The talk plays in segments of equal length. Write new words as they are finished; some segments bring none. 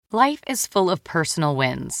Life is full of personal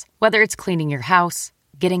wins, whether it's cleaning your house,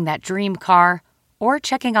 getting that dream car, or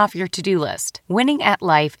checking off your to-do list. Winning at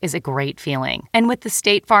life is a great feeling. And with the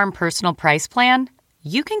State Farm Personal Price Plan,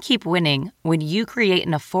 you can keep winning when you create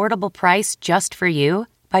an affordable price just for you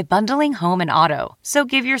by bundling home and auto. So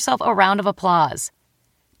give yourself a round of applause.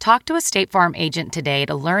 Talk to a State Farm agent today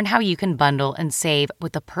to learn how you can bundle and save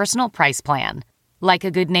with the Personal Price Plan. Like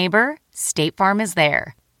a good neighbor, State Farm is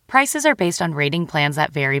there. Prices are based on rating plans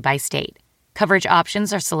that vary by state. Coverage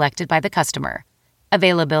options are selected by the customer.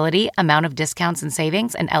 Availability, amount of discounts and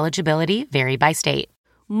savings, and eligibility vary by state.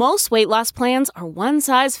 Most weight loss plans are one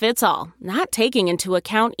size fits all, not taking into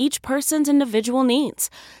account each person's individual needs.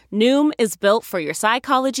 Noom is built for your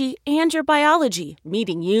psychology and your biology,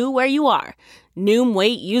 meeting you where you are. Noom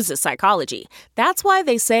Weight uses psychology. That's why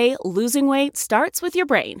they say losing weight starts with your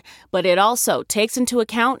brain, but it also takes into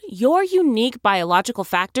account your unique biological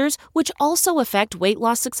factors, which also affect weight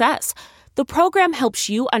loss success. The program helps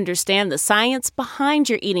you understand the science behind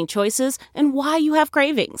your eating choices and why you have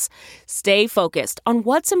cravings. Stay focused on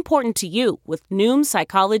what's important to you with Noom's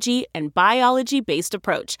psychology and biology-based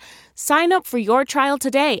approach. Sign up for your trial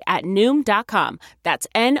today at Noom.com. That's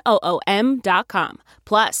Noom.com.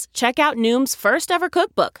 Plus, check out Noom's first ever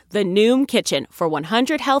cookbook, The Noom Kitchen, for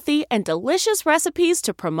 100 healthy and delicious recipes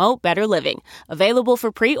to promote better living. Available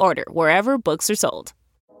for pre-order wherever books are sold.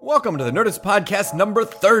 Welcome to the Nerdist Podcast number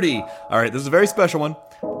 30. All right, this is a very special one.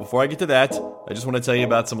 Before I get to that, I just want to tell you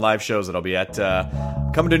about some live shows that I'll be at.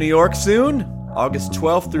 Coming to New York soon, August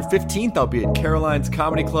 12th through 15th, I'll be at Caroline's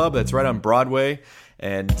Comedy Club. That's right on Broadway.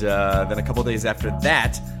 And then a couple days after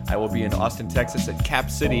that, I will be in Austin, Texas at Cap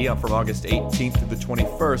City from August 18th to the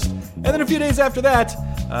 21st. And then a few days after that,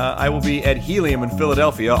 I will be at Helium in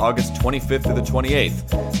Philadelphia, August 25th to the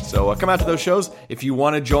 28th. So come out to those shows. If you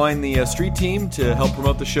want to join the street team to help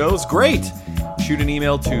promote the shows, great! Shoot an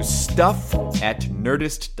email to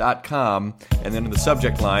stuff@nerdist.com, and then in the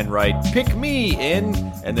subject line, write, "Pick me in,"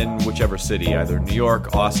 and then whichever city, either New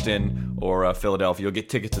York, Austin, or Philadelphia. You'll get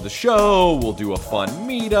tickets to the show, we'll do a fun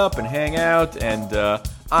meetup and hang out, and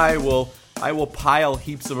I will pile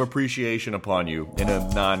heaps of appreciation upon you in a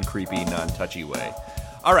non-creepy, non-touchy way.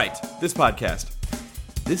 All right, this podcast.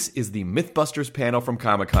 This is the Mythbusters panel from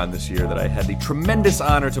Comic-Con this year that I had the tremendous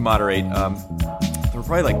honor to moderate. There were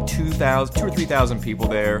probably like 2,000 or 3,000 people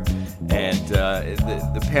there, and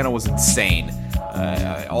the panel was insane.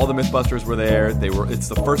 All the Mythbusters were there. It's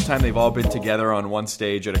the first time they've all been together on one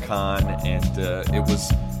stage at a con, and it was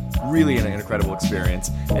really an incredible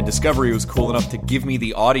experience. And Discovery was cool enough to give me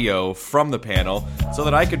the audio from the panel so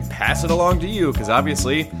that I could pass it along to you, because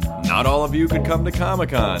obviously not all of you could come to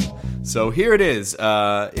Comic-Con. So here it is.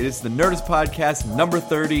 It is the Nerdist Podcast number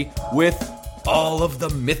 30 with all of the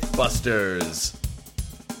Mythbusters.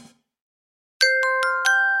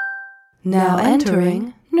 Now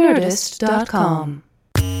entering Nerdist.com.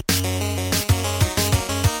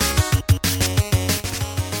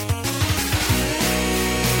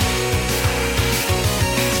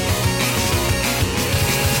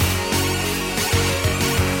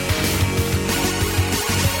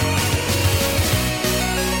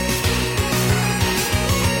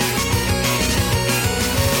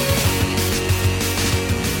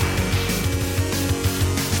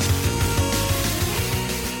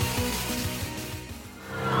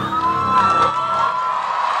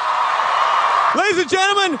 Ladies and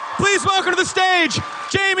gentlemen, please welcome to the stage,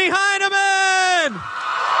 Jamie Hyneman,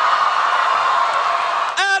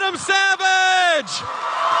 Adam Savage,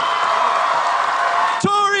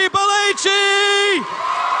 Tori Belleci,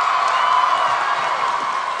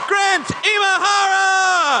 Grant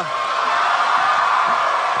Imahara,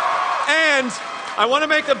 and I want to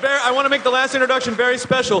make the last introduction very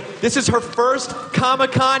special. This is her first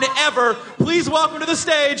Comic-Con ever. Please welcome to the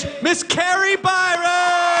stage, Miss Carrie Byron.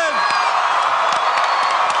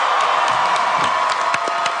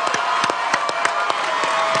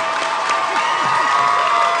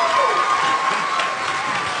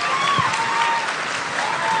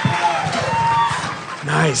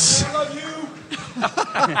 Nice. I love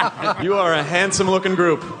you. You are a handsome-looking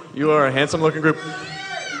group.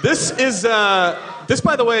 This,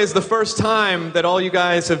 by the way, is the first time that all you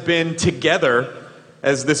guys have been together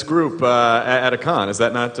as this group at a con. Is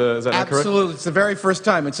that not correct? Absolutely. It's the very first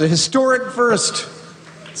time. It's a historic first.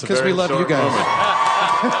 Because we love you guys.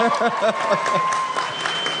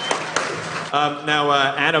 Now,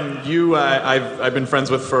 Adam, you I've been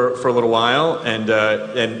friends with for a little while, and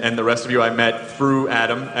the rest of you I met through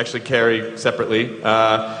Adam, actually Carrie separately,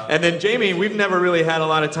 and then Jamie. We've never really had a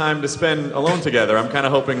lot of time to spend alone together. I'm kind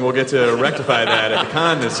of hoping we'll get to rectify that at the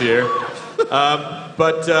con this year.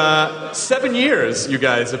 But 7 years you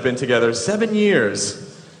guys have been together. 7 years.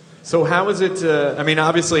 So how is it, I mean,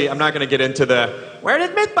 obviously, I'm not going to get into where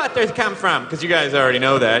did Mythbusters come from? Because you guys already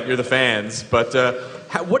know that. You're the fans. But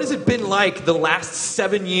what has it been like the last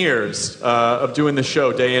 7 years of doing the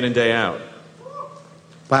show day in and day out?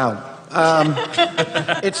 Wow.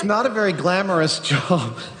 It's not a very glamorous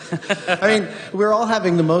job. I mean, we're all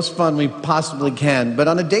having the most fun we possibly can, but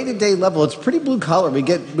on a day-to-day level, it's pretty blue-collar. We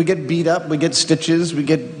get beat up, we get stitches, we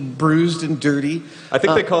get bruised and dirty. I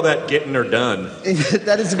think they call that getting her done.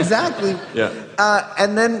 That is exactly. Yeah.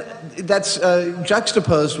 And then that's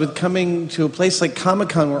juxtaposed with coming to a place like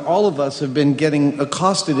Comic-Con where all of us have been getting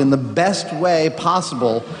accosted in the best way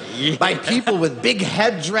possible by people with big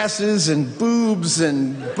headdresses and boobs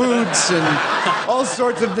and boots and all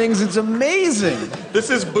sorts of things. It's amazing. This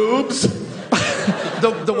is boobs?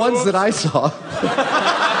 The ones that I saw.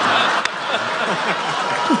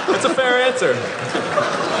 That's a fair answer.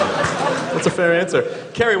 That's a fair answer.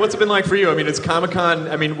 Carrie, what's it been like for you? I mean, it's Comic-Con.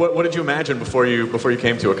 I mean, what did you imagine before you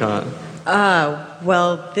came to a con?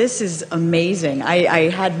 Well, this is amazing. I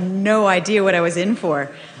had no idea what I was in for.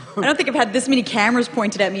 I don't think I've had this many cameras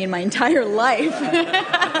pointed at me in my entire life.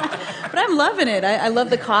 But I'm loving it. I love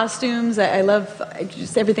the costumes. I love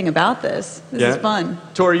just everything about this. This is fun.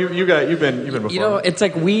 Tori, you've been before. You know, it's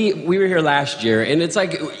like we were here last year, and it's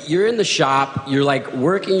like you're in the shop, you're like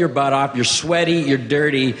working your butt off, you're sweaty, you're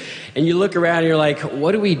dirty, and you look around and you're like,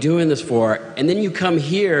 what are we doing this for? And then you come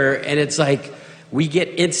here, and it's like we get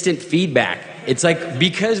instant feedback. It's like,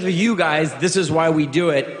 because of you guys, this is why we do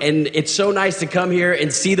it. And it's so nice to come here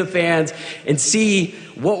and see the fans and see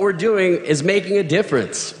what we're doing is making a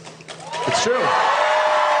difference. It's true.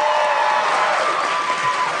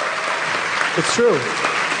 It's true.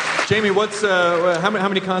 Jamie, how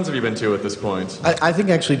many cons have you been to at this point? I think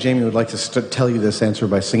actually Jamie would like to tell you this answer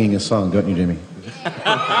by singing a song, don't you, Jamie?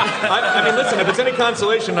 I mean, listen, if it's any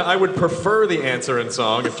consolation, I would prefer the answer in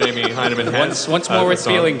song if Jamie Heineman has once more with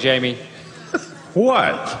feeling, Jamie.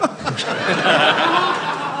 What?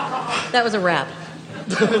 That was a rap.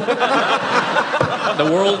 The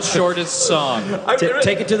world's shortest song.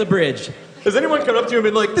 Take it to the bridge. Has anyone come up to you and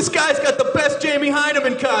been like, this guy's got the best Jamie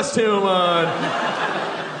Heineman costume on?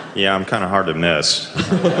 Yeah, I'm kind of hard to miss.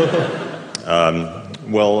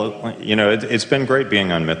 Well, you know, it's been great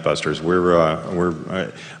being on Mythbusters.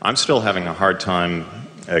 I'm still having a hard time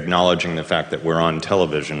acknowledging the fact that we're on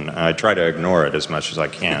television. I try to ignore it as much as I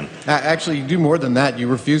can. Actually, you do more than that. You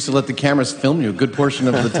refuse to let the cameras film you a good portion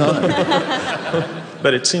of the time.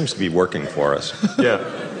 But it seems to be working for us. Yeah.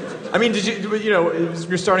 I mean,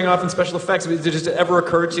 you're starting off in special effects. Did it just ever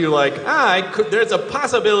occur to you, like, there's a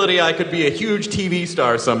possibility I could be a huge TV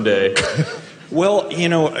star someday? Well, you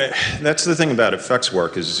know, that's the thing about effects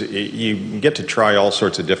work is you get to try all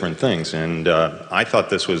sorts of different things, and I thought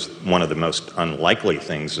this was one of the most unlikely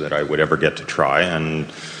things that I would ever get to try, and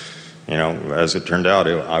you know, as it turned out,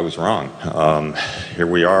 I was wrong. Here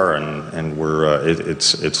we are, and we're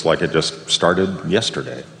it's like it just started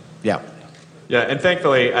yesterday. Yeah. Yeah, and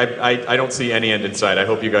thankfully, I don't see any end in sight. I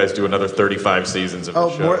hope you guys do another 35 seasons of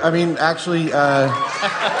the show. More, I mean, actually... Thank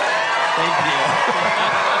you.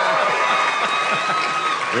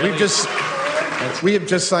 Really? We have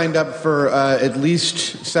just signed up for at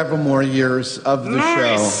least several more years of the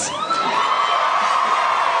show.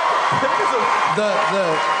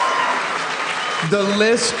 The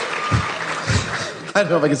list... I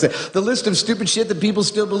don't know if I can say it. The list of stupid shit that people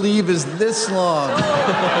still believe is this long.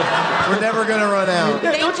 We're never going to run out.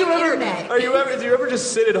 Yeah, don't you ever? Do you ever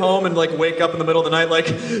just sit at home and like wake up in the middle of the night like,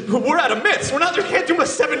 we're out of myths. We can't do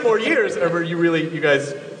 7 more years. Ever you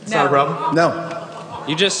guys? It's not a problem. No.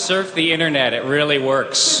 You just surf the internet. It really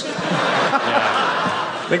works.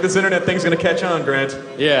 Yeah. I think this internet thing's going to catch on, Grant.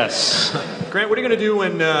 Yes. Grant, what are you going to do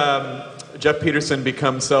when Jeff Peterson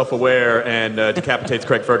becomes self-aware and decapitates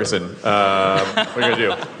Craig Ferguson? What are you going to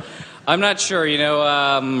do? I'm not sure. You know,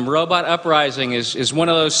 Robot Uprising is one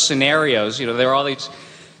of those scenarios. You know, there are all these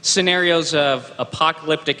scenarios of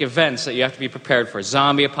apocalyptic events that you have to be prepared for.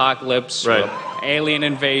 Zombie apocalypse, right. Alien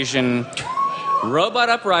invasion. Robot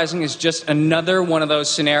Uprising is just another one of those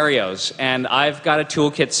scenarios, and I've got a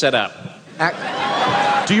toolkit set up.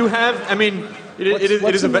 Do you have, I mean,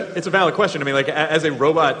 it's a valid question. I mean, like, as a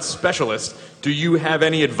robot specialist, do you have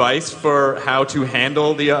any advice for how to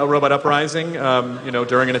handle the Robot Uprising,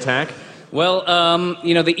 during an attack? Well,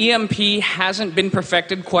 the EMP hasn't been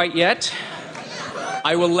perfected quite yet.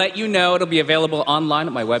 I will let you know. It'll be available online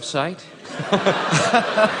at my website.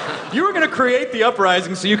 You were going to create the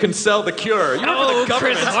uprising so you can sell the cure.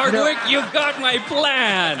 Chris Hardwick, you've got my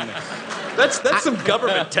plan. That's some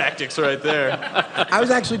government tactics right there. I was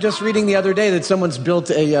actually just reading the other day that someone's built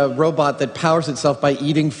a robot that powers itself by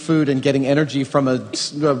eating food and getting energy from a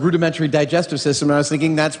rudimentary digestive system, and I was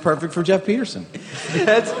thinking that's perfect for Jeff Peterson.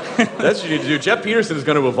 That's what you need to do. Jeff Peterson is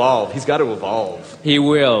going to evolve. He's got to evolve. He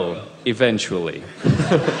will, eventually.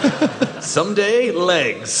 Someday,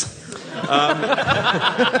 legs.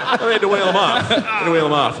 I had to whale him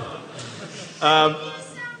off.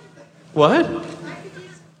 What?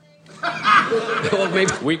 Well,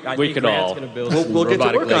 maybe We could all. We'll get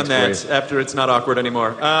to work on that after it's not awkward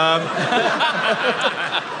anymore.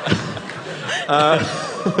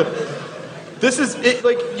 This is it,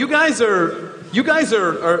 like you guys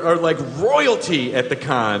are like royalty at the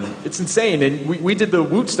con. It's insane, and we did the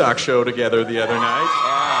Woodstock show together the other night.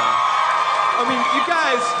 I mean, you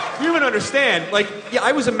guys, you don't understand. Like, yeah,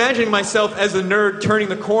 I was imagining myself as a nerd turning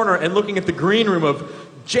the corner and looking at the green room of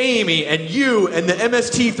Jamie and you and the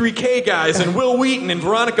MST3K guys and Will Wheaton and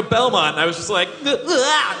Veronica Belmont, and I was just like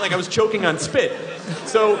I was choking on spit.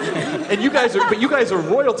 So, and you guys are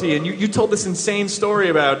royalty, and you told this insane story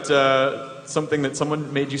about something that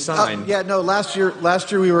someone made you sign. Last year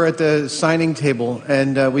we were at the signing table,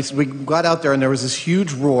 and we got out there, and there was this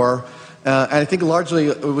huge roar. And I think largely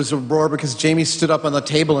it was a roar because Jamie stood up on the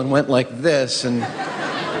table and went like this, and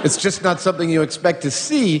it's just not something you expect to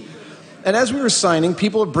see. And as we were signing,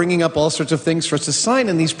 people were bringing up all sorts of things for us to sign,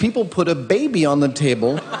 and these people put a baby on the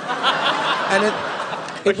table, and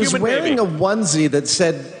it was wearing a onesie that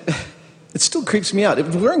said, it still creeps me out, it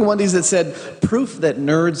was wearing onesies that said, "Proof that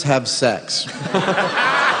nerds have sex."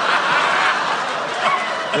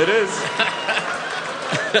 It is.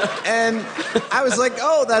 And I was like,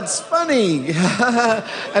 "Oh, that's funny."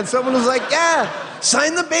 And someone was like, "Yeah,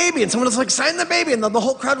 sign the baby." And someone was like, "Sign the baby." And then the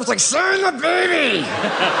whole crowd was like, "Sign the baby."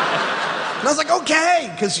 And I was like, "Okay,"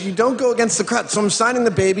 because you don't go against the crowd. So I'm signing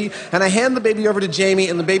the baby, and I hand the baby over to Jamie,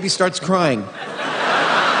 and the baby starts crying.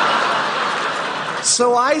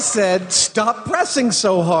 So I said, "Stop pressing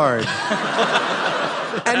so hard."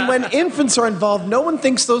 And when infants are involved, no one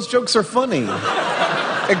thinks those jokes are funny.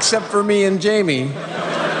 Except for me and Jamie,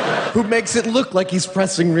 who makes it look like he's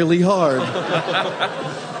pressing really hard.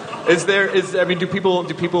 Do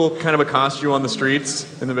people kind of accost you on the streets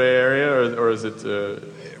in the Bay Area, or is it?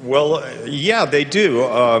 Well, yeah, they do.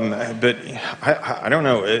 But I don't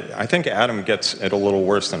know. I think Adam gets it a little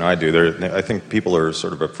worse than I do. I think people are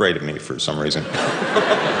sort of afraid of me for some reason.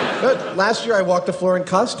 But last year I walked the floor in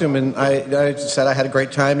costume, and I said I had a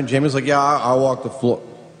great time, and Jamie was like, "Yeah, I walked the floor.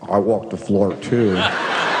 I walked the floor too."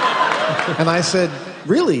 And I said,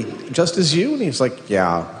 "Really? Just as you?" And he was like,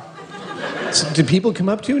 "Yeah." So, did people come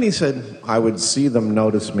up to you? And he said, "I would see them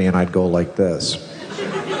notice me, and I'd go like this."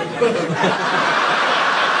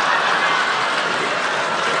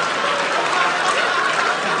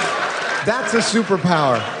 That's a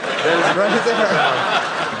superpower. Right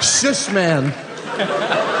there. Shush, man.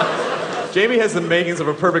 Jamie has the makings of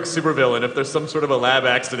a perfect supervillain. If there's some sort of a lab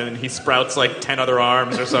accident and he sprouts like 10 other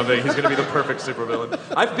arms or something, he's going to be the perfect supervillain.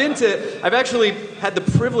 I've actually had the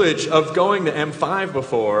privilege of going to M5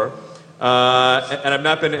 before, and I've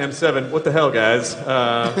not been to M7. What the hell, guys?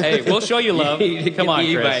 Hey, we'll show you love. Come on,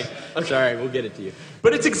 Chris. Okay. Sorry, we'll get it to you.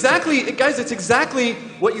 But it's exactly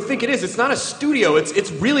what you think it is. It's not a studio. It's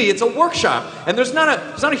a workshop. And there's not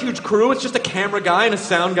a huge crew. It's just a camera guy and a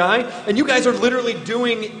sound guy. And you guys are literally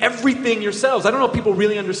doing everything yourselves. I don't know if people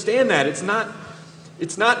really understand that. It's not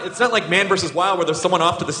like Man vs. Wild where there's someone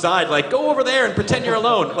off to the side like, "Go over there and pretend you're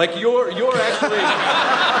alone." Like you're actually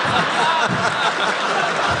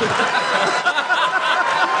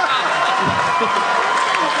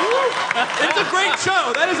It's a great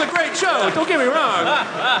show. That is a great show. Don't get me wrong.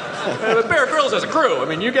 But Bear Grylls as a crew. I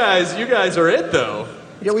mean, you guys are it, though.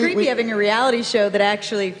 It's creepy having a reality show that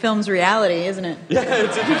actually films reality, isn't it? Yeah,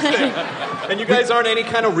 it's interesting. And you guys aren't any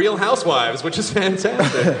kind of Real Housewives, which is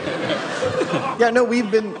fantastic. Yeah, no,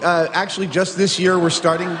 we've been actually just this year. We're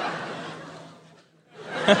starting.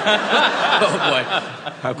 Oh boy,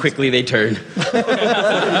 how quickly they turn.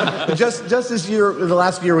 Just this year, the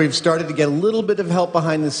last year, we've started to get a little bit of help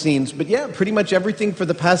behind the scenes. But yeah, pretty much everything for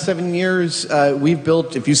the past 7 years we've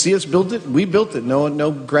built. If you see us build it, we built it. No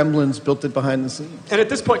gremlins built it behind the scenes. And at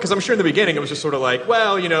this point, because I'm sure in the beginning it was just sort of like,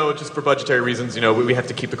 well, just for budgetary reasons, we have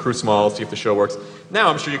to keep the crew small, see if the show works. Now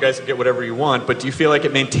I'm sure you guys can get whatever you want, but do you feel like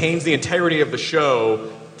it maintains the integrity of the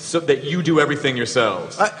show so that you do everything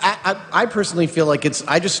yourselves? I personally feel like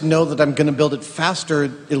I just know that I'm going to build it faster.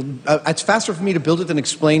 It's faster for me to build it than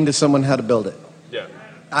explain to someone how to build it. Yeah.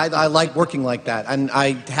 I like working like that, and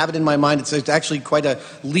I have it in my mind. It's actually quite a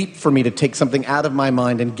leap for me to take something out of my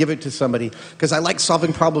mind and give it to somebody, because I like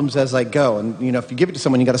solving problems as I go. And if you give it to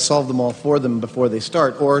someone, you got to solve them all for them before they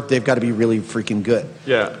start, or they've got to be really freaking good.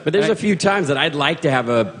 Yeah, but there's a few times that I'd like to have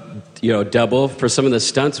a double for some of the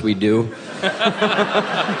stunts we do.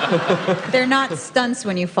 They're not stunts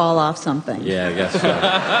when you fall off something. Yeah, I guess so.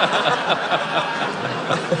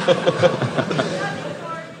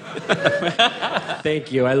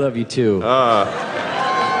 Thank you. I love you too. All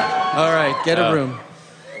right, get a room.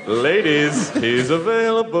 Ladies, he's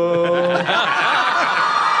available.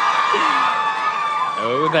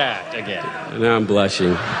 Oh, that again. Now I'm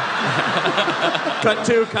blushing. Cut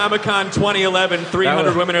to Comic-Con 2011.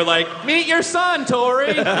 300 women are like, meet your son,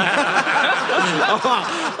 Tori.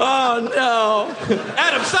 Oh, no.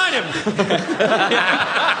 Adam, sign him.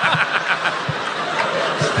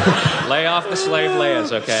 Lay off the slave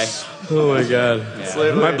Leias, okay? Oh, my God. Yeah.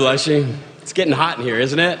 Am I blushing? It's getting hot in here,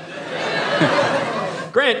 isn't it?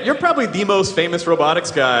 Grant, you're probably the most famous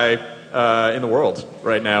robotics guy in the world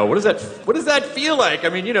right now. What does that feel like? I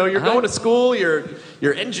mean, you're going to school, you're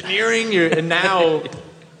engineering, and now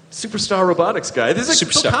superstar robotics guy. This is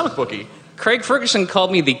so comic booky. Craig Ferguson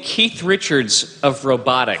called me the Keith Richards of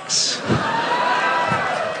robotics.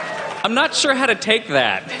 I'm not sure how to take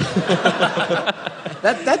that.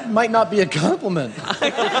 That might not be a compliment.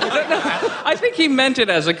 I think he meant it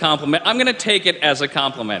as a compliment. I'm going to take it as a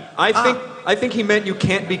compliment. I think he meant you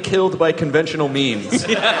can't be killed by conventional means.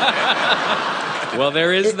 Well,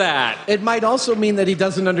 there is that. It might also mean that he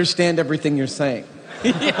doesn't understand everything you're saying.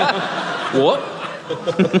 Yeah. What?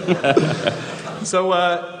 So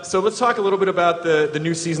let's talk a little bit about the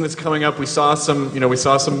new season that's coming up. We saw some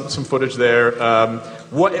footage there.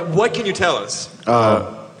 What can you tell us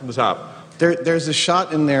from the top? There's a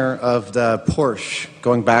shot in there of the Porsche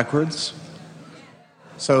going backwards.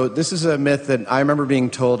 So this is a myth that I remember being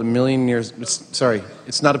told a million years... Sorry,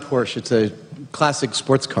 it's not a Porsche. It's a classic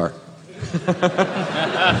sports car.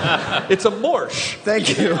 It's a Porsche.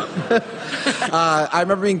 Thank you. I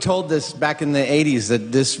remember being told this back in the 80s,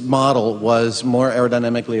 that this model was more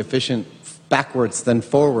aerodynamically efficient backwards than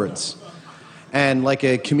forwards. And like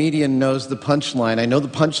a comedian knows the punchline, I know the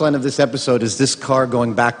punchline of this episode is this car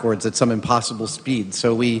going backwards at some impossible speed.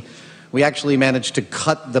 So we actually managed to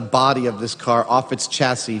cut the body of this car off its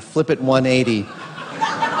chassis, flip it 180,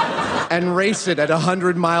 and race it at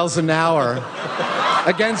 100 miles an hour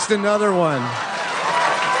against another one.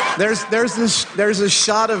 There's a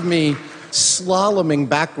shot of me slaloming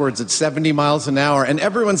backwards at 70 miles an hour, and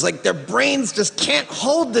everyone's like, their brains just can't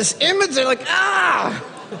hold this image. They're like, ah!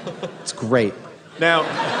 It's great. Now,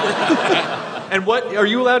 and what are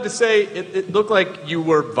you allowed to say? It looked like you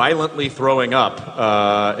were violently throwing up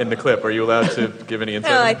in the clip. Are you allowed to give any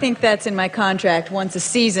insight? Well, I think that's in my contract once a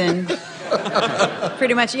season.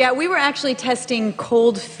 Pretty much. Yeah, we were actually testing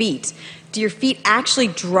cold feet. Do your feet actually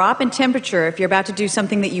drop in temperature if you're about to do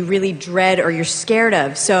something that you really dread or you're scared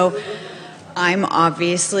of? So I'm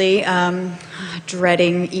obviously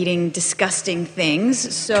dreading eating disgusting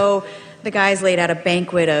things. So the guys laid out a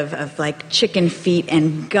banquet of like chicken feet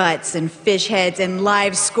and guts and fish heads and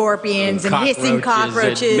live scorpions and hissing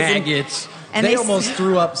cockroaches. And maggots. And they almost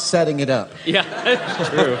threw up setting it up. Yeah, that's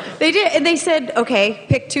true. They did. And they said, okay,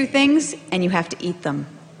 pick two things and you have to eat them.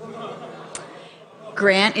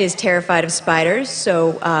 Grant is terrified of spiders,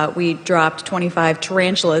 so we dropped 25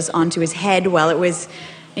 tarantulas onto his head while it was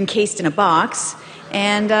encased in a box.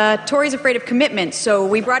 And Tori's afraid of commitment, so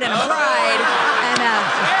we brought in a bride.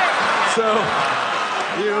 So,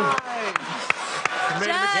 you...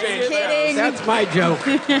 Just kidding. That's my joke.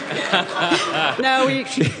 No,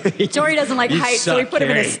 Tori doesn't like heights, so we put him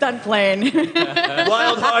in a stunt plane.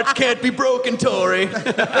 Wild hearts can't be broken, Tori.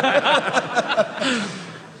 That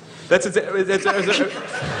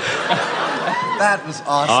was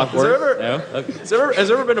awesome. Awkward. Has there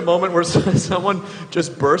ever been a moment where someone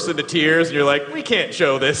just bursts into tears and you're like, we can't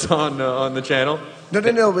show this on the channel?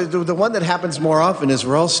 No. The one that happens more often is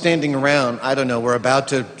we're all standing around. I don't know. We're about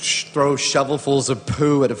to throw shovelfuls of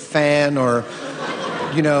poo at a fan, or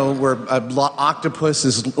where an octopus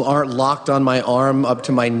is locked on my arm up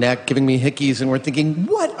to my neck, giving me hickeys, and we're thinking,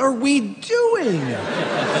 what are we doing?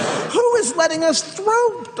 Who is letting us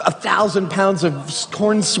throw 1,000 pounds of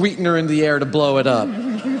corn sweetener in the air to blow it up?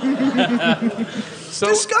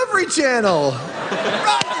 Discovery Channel.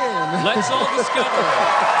 Right in. Let's all discover.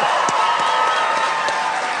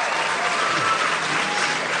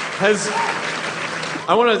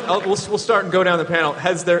 We'll start and go down the panel.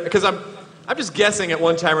 Because I'm just guessing at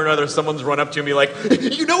one time or another someone's run up to me like,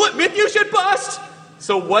 you know what myth you should bust?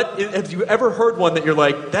 So have you ever heard one that you're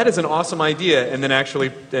like, that is an awesome idea, and then actually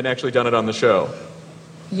done it on the show?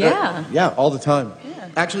 Yeah. Yeah, all the time. Yeah.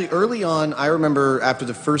 Actually, early on, I remember after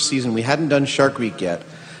the first season, we hadn't done Shark Week yet,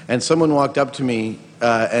 and someone walked up to me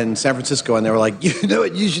in San Francisco, and they were like, you know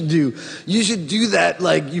what you should do? You should do that,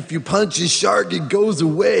 like, if you punch a shark, it goes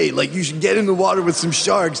away. Like, you should get in the water with some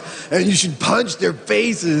sharks, and you should punch their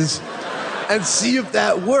faces and see if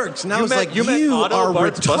that works. And I was like, you are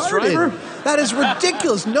retarded. That is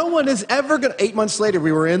ridiculous. No one is ever going to... 8 months later,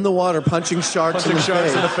 we were in the water punching sharks in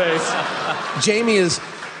the face. Jamie is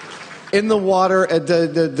in the water at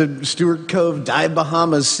the Stewart Cove Dive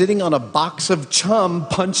Bahamas, sitting on a box of chum,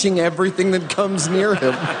 punching everything that comes near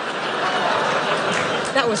him.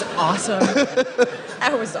 That was awesome.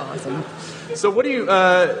 That was awesome. So what do you...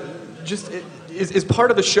 Is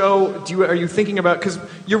part of the show, are you thinking about, because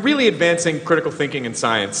you're really advancing critical thinking and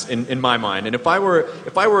science in my mind, and if I were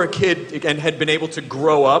a kid and had been able to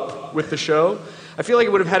grow up with the show, I feel like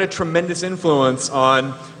it would have had a tremendous influence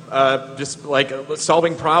on just like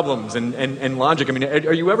solving problems and logic. I mean,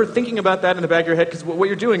 are you ever thinking about that in the back of your head? Because what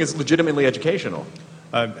you're doing is legitimately educational.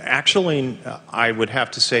 Actually, I would have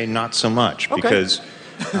to say not so much, okay. Because...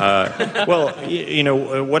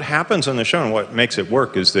 what happens on the show and what makes it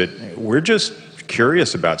work is that we're just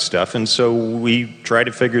curious about stuff, and so we try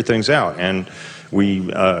to figure things out. And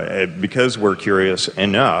we, because we're curious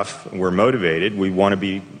enough, we're motivated, we want to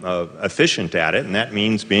be efficient at it, and that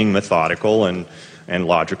means being methodical and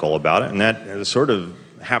logical about it, and that sort of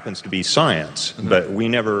happens to be science, but we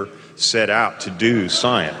never set out to do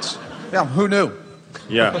science. Yeah, who knew?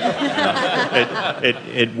 Yeah,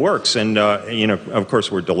 it works, and of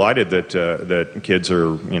course, we're delighted that kids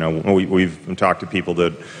are. We've talked to people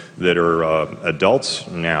that are adults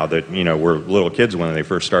now that were little kids when they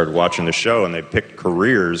first started watching the show, and they picked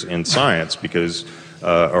careers in science because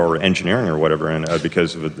or engineering or whatever, and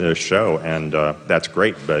because of the show, and that's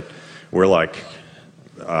great. But we're like.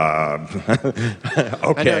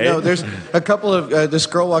 Okay. No, there's a couple of... this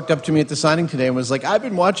girl walked up to me at the signing today and was like, I've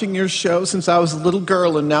been watching your show since I was a little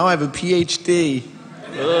girl, and now I have a PhD.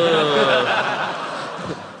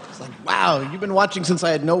 It's like, wow, you've been watching since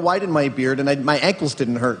I had no white in my beard, and my ankles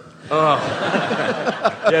didn't hurt. Oh.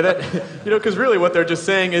 Yeah, because really what they're just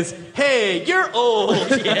saying is, hey, you're old.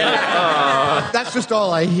 Yeah. That's just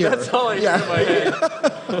all I hear. That's all I hear in my head.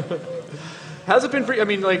 How's it been for you? I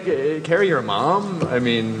mean, like, Carrie, your mom? I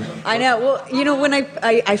mean... I know. Well, when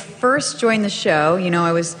I first joined the show,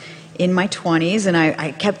 I was in my 20s, and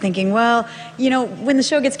I kept thinking, well, when the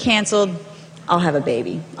show gets canceled, I'll have a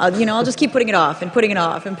baby. I'll just keep putting it off and putting it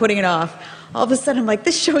off and putting it off. All of a sudden, I'm like,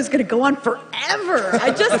 this show is going to go on forever.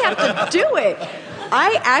 I just have to do it.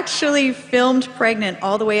 I actually filmed pregnant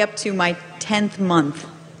all the way up to my 10th month.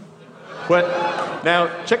 What?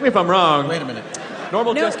 Now, check me if I'm wrong. Wait a minute.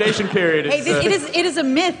 Normal gestation period is... Hey, it is a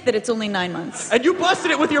myth that it's only 9 months. And you busted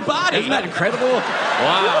it with your body. Isn't that incredible?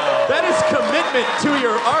 Wow. That is commitment to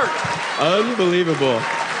your art. Unbelievable.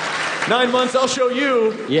 9 months, I'll show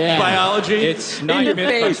you biology. It's not your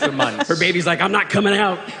myth for months. Her baby's like, I'm not coming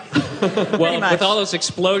out. Well, with all those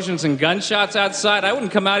explosions and gunshots outside, I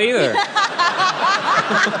wouldn't come out either.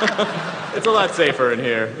 It's a lot safer in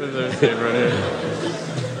here.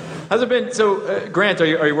 How's it been? So, Grant, are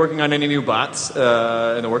you working on any new bots in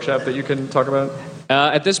the workshop that you can talk about?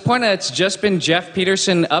 At this point, it's just been Jeff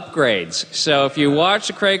Peterson upgrades. So if you watch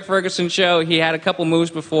the Craig Ferguson show, he had a couple moves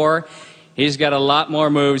before. He's got a lot more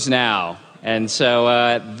moves now. And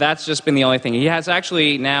so that's just been the only thing. He has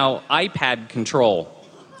actually now iPad control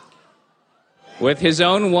with his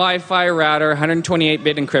own Wi-Fi router,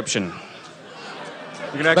 128-bit encryption.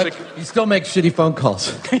 You can actually... But he still makes shitty phone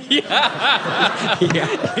calls. Yeah.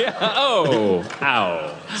 Oh.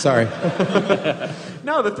 Ow. Sorry.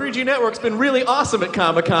 No, the 3G network's been really awesome at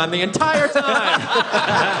Comic-Con the entire time.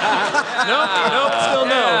 Nope, still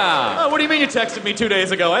no. Yeah. Oh, what do you mean you texted me 2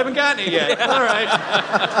 days ago? I haven't gotten it yet. All right.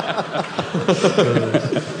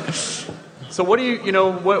 So what do you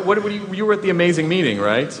you were at the Amazing Meeting,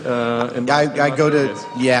 right? I go to,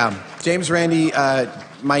 James Randi,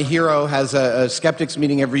 my hero, has a skeptics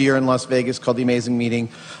meeting every year in Las Vegas called the Amazing Meeting.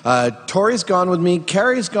 Tori's gone with me,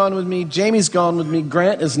 Carrie's gone with me, Jamie's gone with me,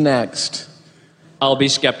 Grant is next. I'll be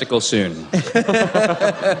skeptical soon.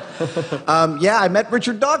 I met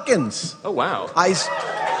Richard Dawkins. Oh, wow. I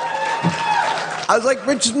was like,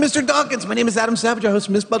 Mr. Dawkins, my name is Adam Savage. I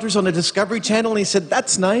host Mythbusters on the Discovery Channel. And he said,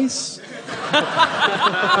 that's nice.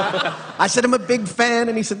 I said, I'm a big fan.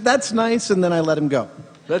 And he said, that's nice. And then I let him go.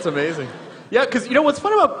 That's amazing. Yeah, because what's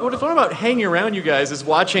fun about hanging around you guys is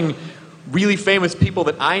watching really famous people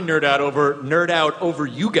that I nerd out over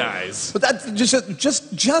you guys. But that's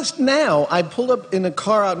just now, I pulled up in a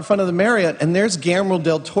car out in front of the Marriott, and there's Guillermo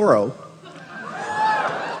del Toro.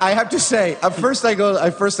 I have to say, at first I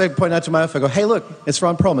point out to my wife, I go, hey, look, it's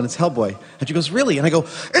Ron Perlman, it's Hellboy. And she goes, really? And I go,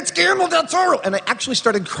 it's Guillermo del Toro! And I actually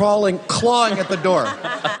started clawing at the door.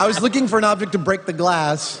 I was looking for an object to break the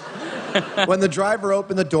glass when the driver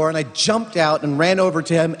opened the door, and I jumped out and ran over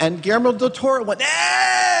to him, and Guillermo del Toro went,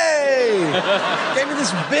 hey! Gave me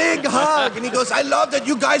this big hug, and he goes, I love that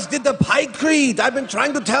you guys did the Pike Creed. I've been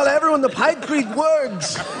trying to tell everyone the Pike Creed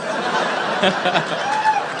works.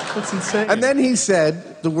 That's insane. And then he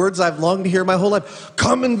said the words I've longed to hear my whole life,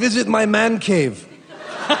 come and visit my man cave.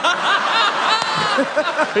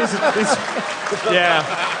 Yeah.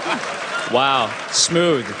 Wow.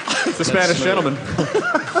 Smooth. It's a Spanish gentleman.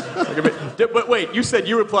 But wait, you said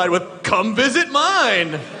you replied with, come visit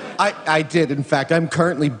mine. I did. In fact, I'm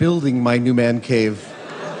currently building my new man cave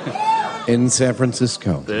in San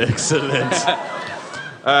Francisco. Excellent.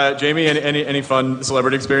 Jamie, any fun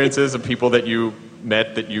celebrity experiences of people that you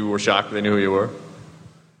met that you were shocked they knew who you were?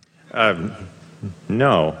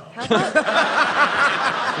 No.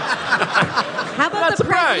 How about the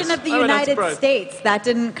President of the United States? That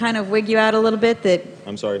didn't kind of wig you out a little bit? That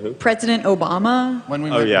I'm sorry, who? President Obama? I'm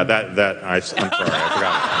sorry, I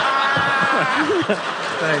forgot.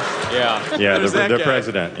 Yeah, the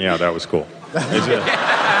president. Yeah, that was cool.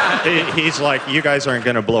 He's like, you guys aren't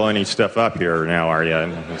going to blow any stuff up here now, are you?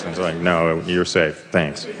 And he's like, no, you're safe.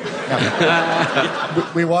 Thanks.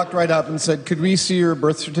 We walked right up and said, could we see your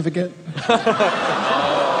birth certificate?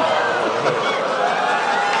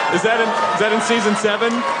 Is that in season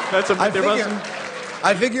 7?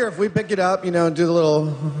 I figure if we pick it up, and do the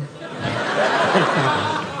little...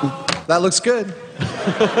 That looks good.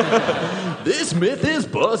 This myth is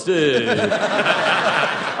busted.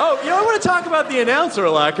 I want to talk about the announcer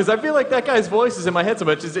a lot because I feel like that guy's voice is in my head so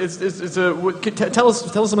much. Tell us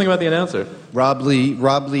something about the announcer. Rob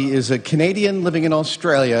Lee is a Canadian living in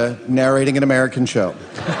Australia narrating an American show.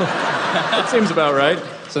 That seems about right.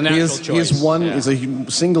 It's a natural choice. He's a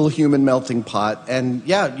single human melting pot, and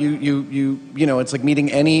it's like meeting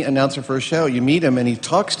any announcer for a show. You meet him, and he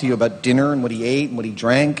talks to you about dinner and what he ate and what he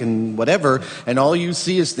drank and whatever, and all you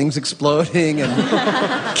see is things exploding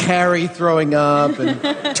and Carrie throwing up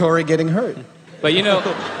and Tori getting hurt. But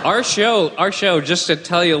our show, just to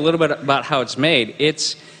tell you a little bit about how it's made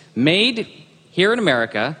here in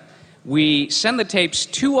America. We send the tapes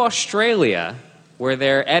to Australia, where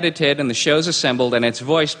they're edited and the show's assembled, and it's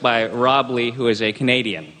voiced by Rob Lee, who is a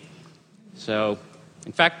Canadian. So,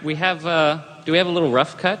 in fact, do we have a little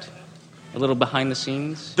rough cut? A little behind the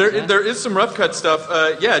scenes? There is some rough cut stuff.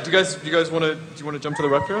 Do you guys want to jump to the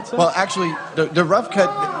rough cut stuff? Well, actually, the rough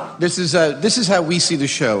cut, this is how we see the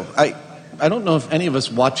show. I don't know if any of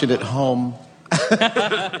us watch it at home. You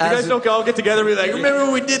guys don't all get together and be like, remember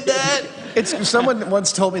when we did that? Someone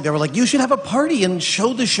once told me, they were like, you should have a party and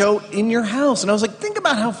show the show in your house. And I was like, think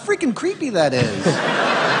about how freaking creepy that is.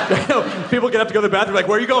 People get up to go to the bathroom like,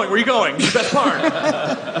 where are you going? Where are you going? It's the best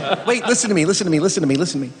part. Wait, listen to me.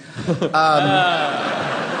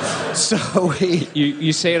 So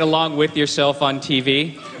you say it along with yourself on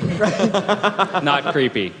TV. Not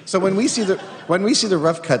creepy. So when we see the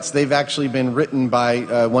rough cuts, they've actually been written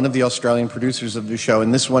by one of the Australian producers of the show,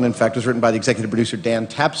 and this one, in fact, was written by the executive producer Dan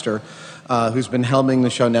Tapster, who's been helming the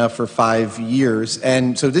show now for 5 years.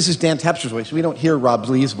 And so this is Dan Tapster's voice. We don't hear Rob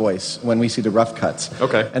Lee's voice when we see the rough cuts.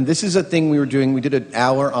 Okay. And this is a thing we were doing. We did an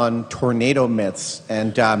hour on tornado myths,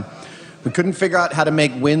 and we couldn't figure out how to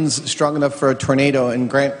make winds strong enough for a tornado, and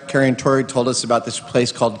Grant, Carrie, and Tori told us about this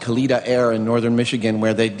place called Kalita Air in northern Michigan,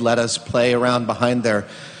 where they'd let us play around behind their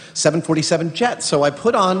 747 jets. So I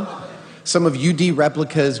put on some of UD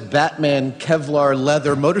Replica's Batman Kevlar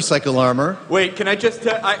leather motorcycle armor. Wait, can I just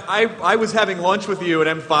tell... I was having lunch with you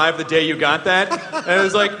at M5 the day you got that, and I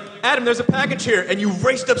was like, Adam, there's a package here, and you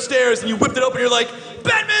raced upstairs and you whipped it open, and you're like,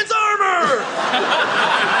 Batman's armor!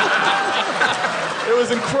 It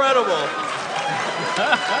was incredible.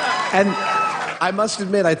 And I must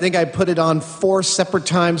admit, I think I put it on 4 separate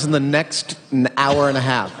times in the next hour and a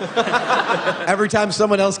half. Every time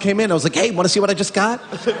someone else came in, I was like, hey, want to see what I just got?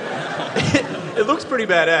 It looks pretty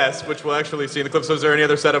badass, which we'll actually see in the clip. So is there any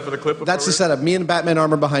other setup for the clip? That's the setup. Me in Batman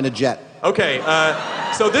armor behind a jet. Okay,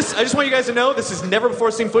 so this, I just want you guys to know, this is never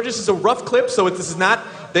before seen footage. This is a rough clip, so this is not,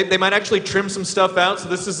 they might actually trim some stuff out. So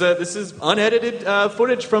this is unedited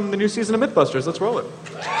footage from the new season of Mythbusters. Let's roll it.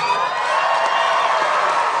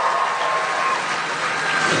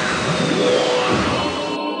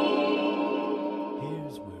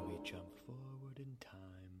 Here's where we jump forward in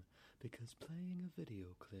time, because playing a video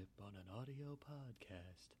audio clip on an audio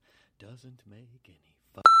podcast doesn't make any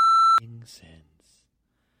f***ing sense.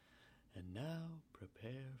 And now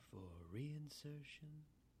prepare for reinsertion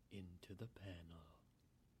into the panel.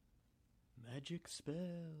 Magic spell.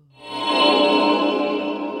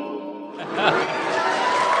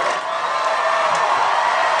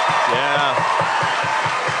 Yeah.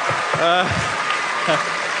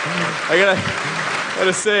 I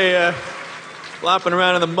gotta say, flopping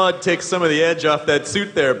around in the mud takes some of the edge off that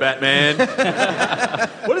suit there, Batman.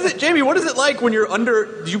 What is it, Jamie? What is it like when you're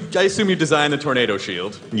under? I assume you designed the tornado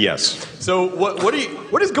shield. Yes. So what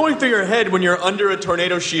is going through your head when you're under a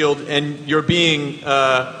tornado shield and you're being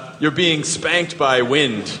spanked by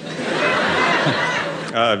wind?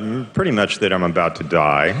 Pretty much that I'm about to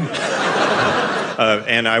die.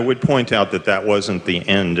 And I would point out that wasn't the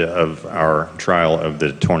end of our trial of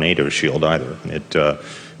the tornado shield either.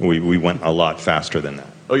 We went a lot faster than that.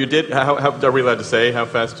 Oh, you did? How are we allowed to say how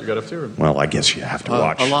fast you got up to? Well, I guess you have to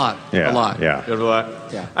watch. A lot. Yeah, a lot. Yeah. You have a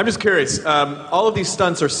lot? Yeah. I'm just curious. All of these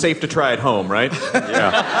stunts are safe to try at home, right?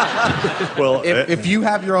 Yeah. Well, if you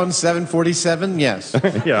have your own 747, yes.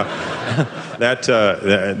 Yeah.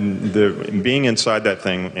 The being inside that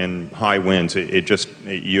thing in high winds,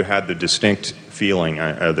 you had the distinct feeling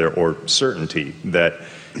or certainty that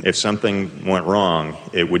if something went wrong,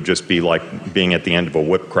 it would just be like being at the end of a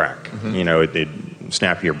whip crack. Mm-hmm. You know, it'd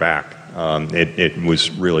snap your back. It was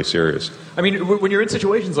really serious. I mean, when you're in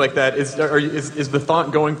situations like that, is the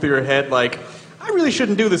thought going through your head like, I really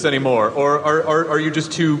shouldn't do this anymore, or are you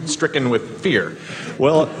just too stricken with fear?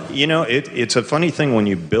 Well, you know, it's a funny thing when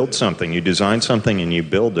you build something, you design something and you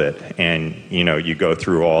build it, and, you know, you go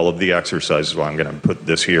through all of the exercises, well, I'm going to put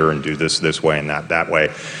this here and do this way and that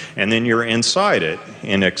way, and then you're inside it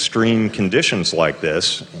in extreme conditions like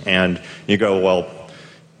this, and you go, well,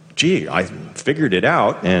 gee, I figured it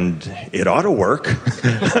out, and it ought to work,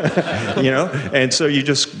 you know? And so you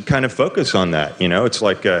just kind of focus on that, you know? It's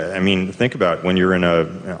like, think about when you're in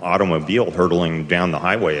an automobile hurtling down the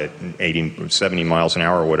highway at 80, 70 miles an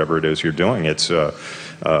hour or whatever it is you're doing. It's,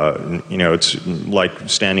 it's like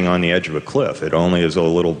standing on the edge of a cliff. It only is a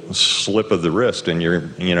little slip of the wrist, and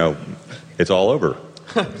it's all over.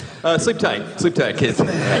 Sleep tight, kids.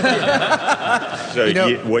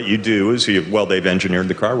 So what you do is they've engineered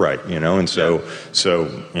the car right, you know, and so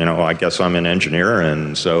I guess I'm an engineer,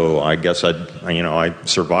 and so I guess I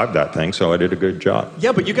survived that thing, so I did a good job.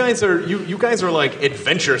 Yeah, but you guys are like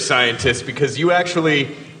adventure scientists because you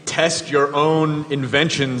actually test your own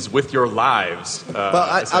inventions with your lives.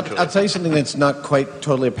 Well, I'll tell you something that's not quite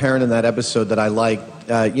totally apparent in that episode that I liked.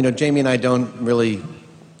 Jamie and I don't really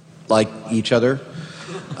like each other.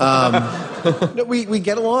 No, we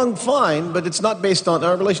get along fine, but it's not based on,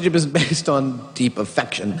 our relationship isn't based on deep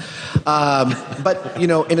affection. But,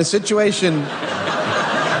 in a situation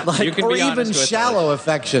or even shallow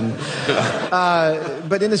affection.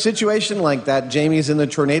 But in a situation like that, Jamie's in the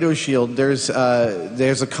tornado shield. There's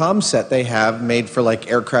a comm set they have made for like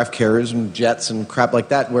aircraft carriers and jets and crap like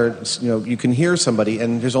that, where you can hear somebody,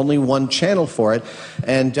 and there's only one channel for it,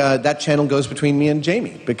 and that channel goes between me and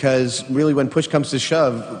Jamie. Because really, when push comes to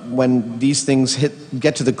shove, when these things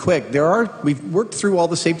get to the quick, we've worked through all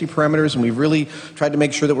the safety parameters, and we've really tried to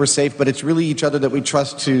make sure that we're safe. But it's really each other that we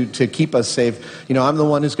trust to keep us safe. I'm the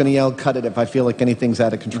one who's going to yell, "Cut it!" if I feel like anything's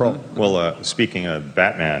out of control. Mm-hmm. Well, speaking of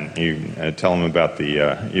Batman, you tell him about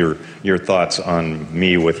your thoughts on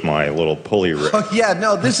me with my little pulley rig. Oh yeah,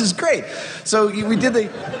 no, this is great. So we did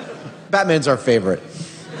Batman's our favorite.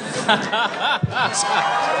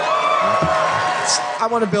 I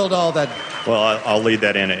want to build all that. Well, I'll lead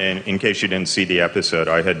that in case you didn't see the episode.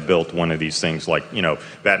 I had built one of these things like,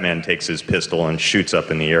 Batman takes his pistol and shoots up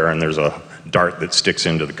in the air, and there's a dart that sticks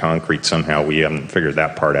into the concrete somehow. We haven't figured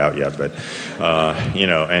that part out yet, but,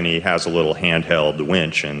 and he has a little handheld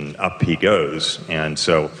winch, and up he goes. And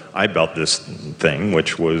so I built this thing,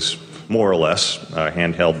 which was more or less a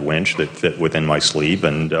handheld winch that fit within my sleeve,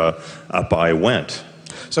 and up I went.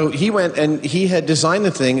 So he went, and he had designed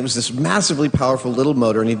the thing. It was this massively powerful little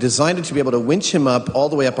motor, and he designed it to be able to winch him up all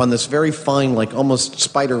the way up on this very fine, like almost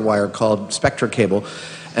spider wire called Spectra cable.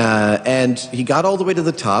 And he got all the way to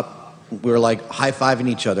the top. We were like high-fiving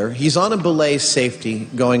each other. He's on a belay safety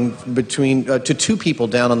going between to two people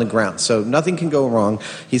down on the ground, so nothing can go wrong.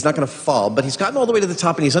 He's not going to fall, but he's gotten all the way to the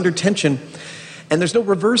top, and he's under tension, and there's no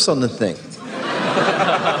reverse on the thing.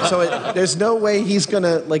 So there's no way he's going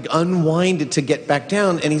to unwind it to get back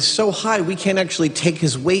down, and he's so high we can't actually take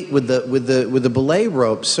his weight with the belay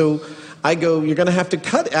rope. So I go, you're going to have to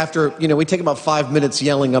cut after, we take about 5 minutes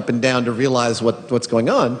yelling up and down to realize what's going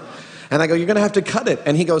on. And I go, you're going to have to cut it.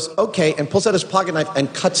 And he goes, okay, and pulls out his pocket knife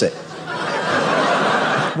and cuts it.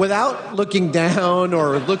 without looking down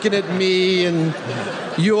or looking at me and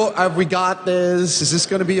have we got this? Is this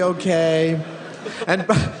going to be okay? And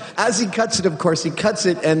as he cuts it, of course, he cuts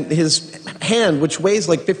it, and his hand, which weighs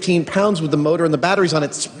like 15 pounds with the motor and the batteries on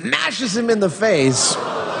it, smashes him in the face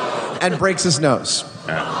and breaks his nose.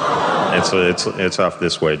 Yeah. It's off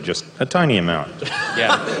this way, just a tiny amount.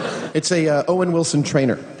 Yeah. It's a Owen Wilson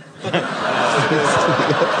trainer.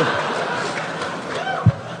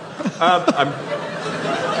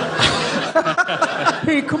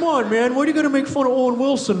 Hey, come on, man. Why are you going to make fun of Owen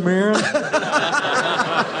Wilson, man?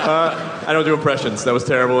 I don't do impressions. That was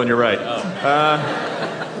terrible, and you're right.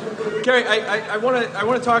 Gary, I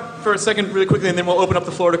want to talk for a second really quickly, and then we'll open up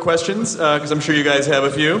the floor to questions, because I'm sure you guys have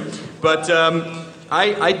a few. But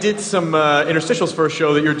I did some interstitials for a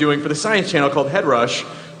show that you're doing for the Science Channel called Head Rush,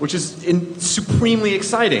 which is supremely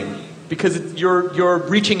exciting, because you're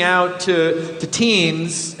reaching out to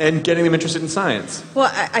teens and getting them interested in science.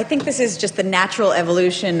 Well, I think this is just the natural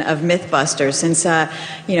evolution of Mythbusters, since the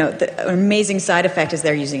amazing side effect is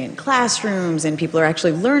they're using it in classrooms and people are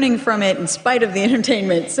actually learning from it in spite of the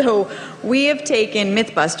entertainment. So we have taken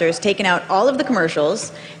Mythbusters, taken out all of the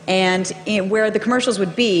commercials, and where the commercials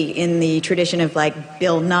would be in the tradition of like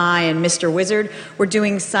Bill Nye and Mr. Wizard, we're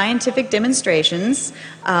doing scientific demonstrations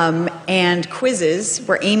and quizzes.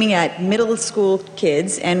 We're aiming at middle school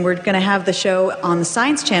kids, and we're going to have the show on the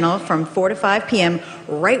Science Channel from 4 to 5 p.m.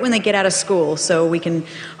 right when they get out of school, so we can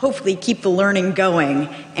hopefully keep the learning going.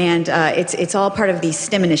 And it's all part of the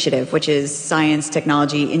STEM initiative, which is science,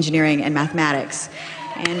 technology, engineering, and mathematics.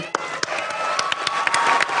 And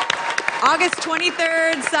August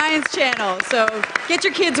 23rd, Science Channel. So get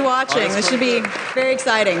your kids watching. This should be very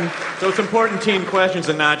exciting. So it's important teen questions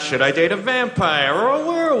and not, should I date a vampire or a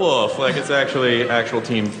werewolf? Like, it's actually actual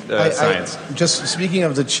teen science. Just speaking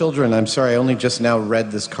of the children, I'm sorry, I only just now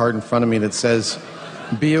read this card in front of me that says,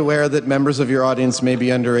 be aware that members of your audience may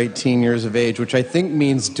be under 18 years of age, which I think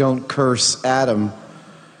means don't curse Adam.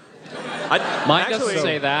 Mine doesn't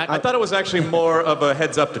say that. I thought it was actually more of a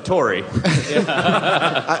heads up to Tori. Chris,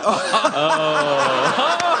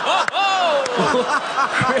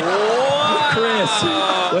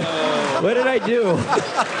 what did I do?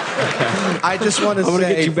 I just want to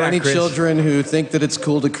say, for any children who think that it's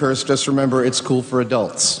cool to curse, just remember it's cool for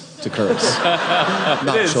adults to curse.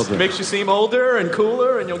 Not it is. children. It makes you seem older and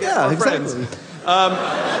cooler, and you'll get more friends.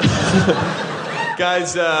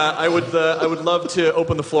 Guys, I would love to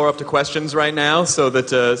open the floor up to questions right now, so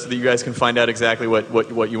that you guys can find out exactly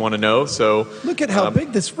what you want to know. So look at how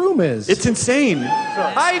big this room is. It's insane.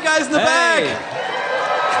 Hi, you guys in the back.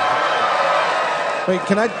 Wait,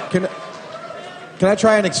 can I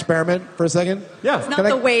try an experiment for a second? Yeah. It's not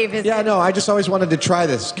the wave, is it? Yeah, no. I just always wanted to try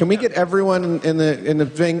this. Can we get everyone in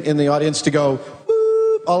the audience to go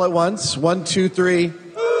boop all at once? 1, 2, 3.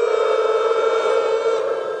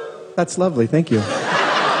 That's lovely. Thank you.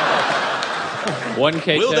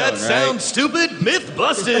 1K Will that tone, sound right? stupid? Myth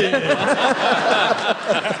busted!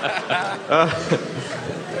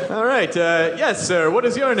 All right. Yes, sir. What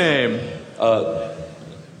is your name?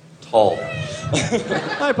 Tall.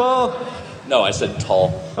 Hi, Paul. No, I said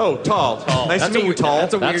tall. Oh, tall. Nice to meet you, Tall.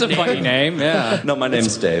 That's a funny name, yeah. No, my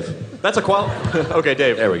name's Dave. That's a Okay,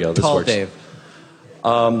 Dave. There we go. This Tall works. Dave.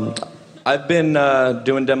 I've been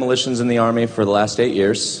doing demolitions in the Army for the last 8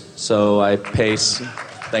 years, so I pay...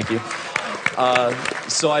 Thank you.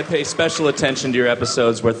 So I pay special attention to your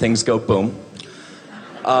episodes where things go boom.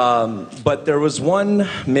 But there was one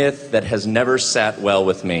myth that has never sat well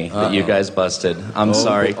with me that you guys busted. I'm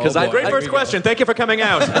sorry. Great first question. Thank you for coming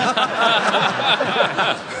out.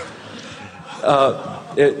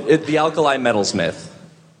 The alkali metals myth.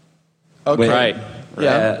 Okay. Right.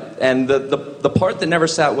 Yeah. And the part that never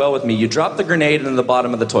sat well with me, you dropped the grenade into the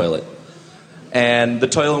bottom of the toilet, and the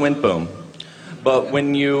toilet went boom. But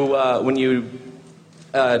when you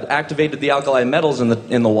activated the alkali metals in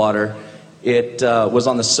the water, it was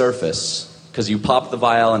on the surface, because you popped the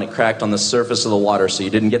vial and it cracked on the surface of the water, so you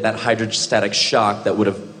didn't get that hydrostatic shock that would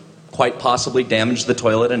have quite possibly damaged the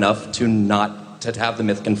toilet enough to have the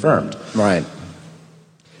myth confirmed. Right.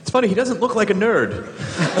 It's funny, he doesn't look like a nerd.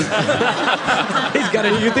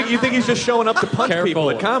 You think he's just showing up to punch people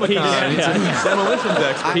at Comic-Con. He's a demolitions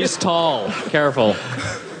expert. He's tall. Careful.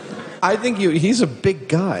 I think he's a big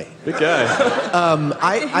guy. Big guy.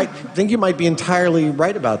 I think you might be entirely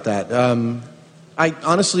right about that.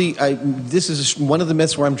 This is one of the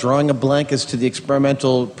myths where I'm drawing a blank as to the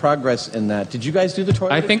experimental progress in that. Did you guys do the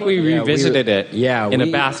toilet? I think we revisited it in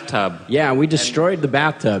a bathtub. Yeah, we destroyed the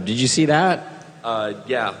bathtub. Did you see that?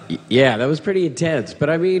 Yeah. Yeah, that was pretty intense. But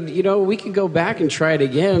I mean, we can go back and try it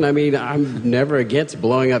again. I mean, I'm never against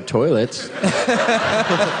blowing up toilets.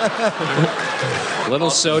 Little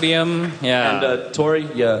sodium, yeah. And Tori,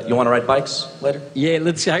 you want to ride bikes later? Yeah, I'm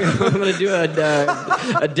going to do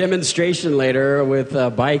a demonstration later with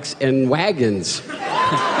bikes and wagons.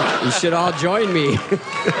 You should all join me.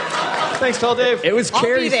 Thanks, Tall Dave. It was I'll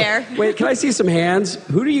Carrie's. be there. Wait, can I see some hands?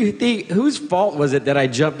 Who do you think? Whose fault was it that I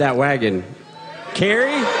jumped that wagon?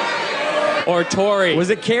 Carrie or Tori?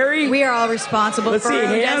 Was it Carrie? We are all responsible Let's for see, our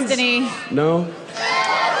hands. destiny. No.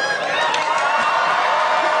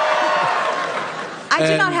 I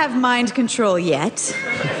do not have mind control yet.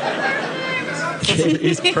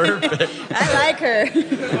 He's perfect. I like her.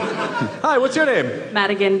 Hi, what's your name?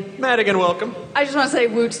 Madigan. Madigan, welcome. I just want to say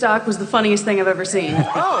Woodstock was the funniest thing I've ever seen.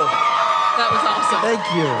 Oh. That was awesome. Thank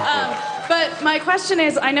you. But my question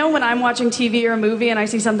is, I know when I'm watching TV or a movie and I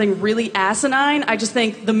see something really asinine, I just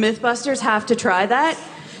think the Mythbusters have to try that.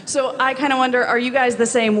 So I kind of wonder, are you guys the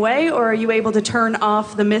same way, or are you able to turn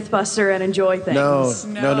off the Mythbuster and enjoy things? No.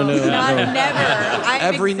 Never.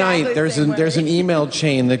 Every night there's an email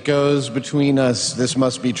chain that goes between us. This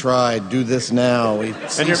must be tried. Do this now. We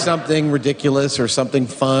see something ridiculous or something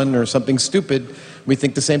fun or something stupid. We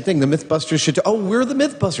think the same thing. The Mythbusters should. We're the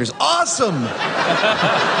Mythbusters. Awesome.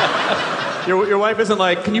 Your wife isn't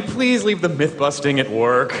like, can you please leave the myth busting at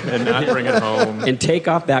work and not bring it home? And take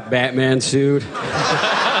off that Batman suit.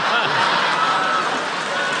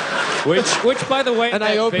 Which, by the way, and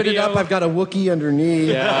I open it up. I've got a Wookiee underneath.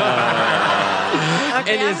 Yeah.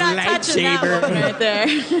 Okay, And I'm his not touching that one right there.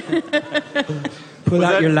 Pull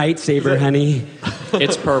out your lightsaber, honey.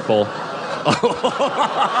 It's purple.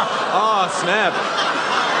 Oh, snap.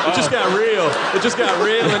 It just got real. It just got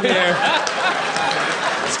real in here.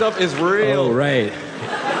 Stuff is real. Oh, right.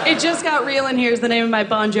 It Just Got Real in Here is the name of my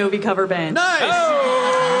Bon Jovi cover band. Nice.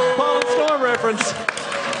 Oh. Paul and Storm reference.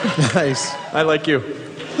 Nice. I like you.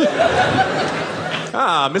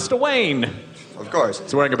 Mr. Wayne. Of course.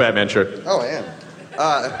 He's wearing a Batman shirt. Oh, I am.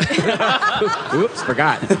 Oops,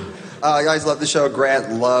 forgot. Guys, love the show.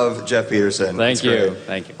 Grant, love Jeff Peterson. Thank you.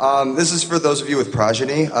 This is for those of you with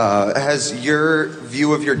progeny. Has your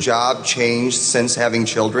view of your job changed since having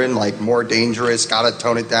children? Like more dangerous, gotta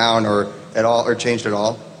tone it down, or at all, or changed at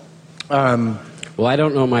all? Well, I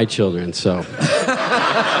don't know my children, so.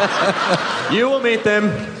 You will meet them.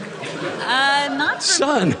 Not for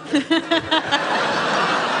Son.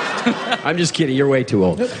 I'm just kidding. You're way too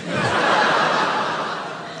old.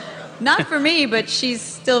 Not for me, but she's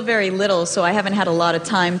still very little, so I haven't had a lot of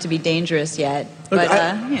time to be dangerous yet. But,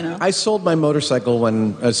 I sold my motorcycle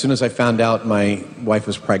as soon as I found out my wife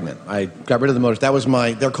was pregnant. I got rid of the motorcycle. That was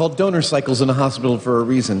they're called donor cycles in a hospital for a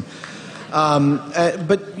reason.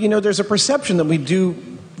 But, there's a perception that we do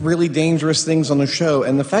really dangerous things on the show.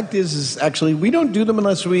 And the fact is actually, we don't do them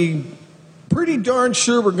unless we pretty darn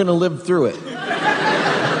sure we're going to live through it.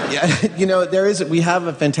 Yeah, we have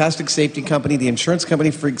a fantastic safety company. The insurance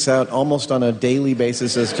company freaks out almost on a daily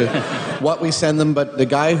basis as to what we send them. But the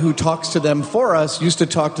guy who talks to them for us used to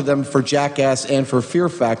talk to them for Jackass and for Fear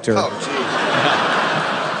Factor. Oh,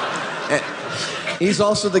 gee. He's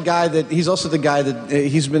also the guy that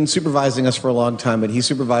he's been supervising us for a long time. But he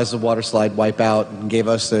supervised the water slide Wipeout and gave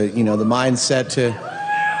us the mindset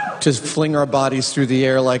to fling our bodies through the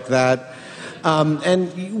air like that.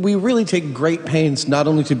 And we really take great pains not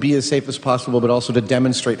only to be as safe as possible, but also to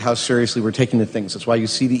demonstrate how seriously we're taking the things. That's why you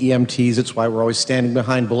see the EMTs. It's why we're always standing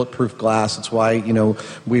behind bulletproof glass. It's why,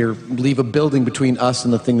 we leave a building between us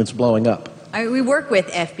and the thing that's blowing up. We work with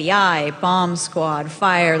FBI, bomb squad,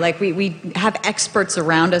 fire. Like, we have experts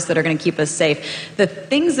around us that are going to keep us safe. The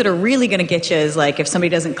things that are really going to get you is, like, if somebody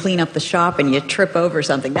doesn't clean up the shop and you trip over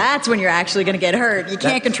something. That's when you're actually going to get hurt. You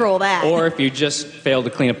can't control that. Or if you just fail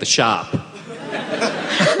to clean up the shop.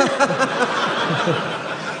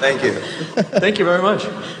 Thank you. Thank you very much.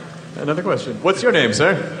 Another question. What's your name,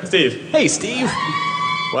 sir? Steve. Hey, Steve.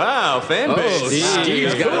 Wow, fan base.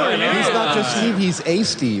 Steve's got it. He's not just Steve, he's a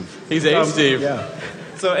Steve. He's a Steve. Yeah.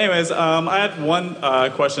 So anyways, I had one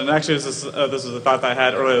question. Actually, this was a thought that I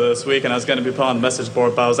had earlier this week, and I was going to be put on the message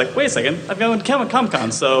board, but I was like, wait a second, I'm going to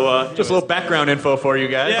Comic-Con, so... Just a little background info for you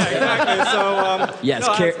guys. Yeah, exactly. So, Yes,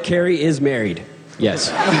 Carrie is married. Yes.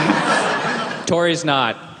 Tori's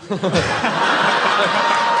not.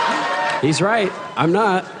 He's right. I'm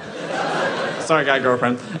not. Sorry, guy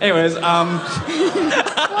girlfriend. Anyways,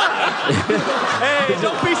 Hey,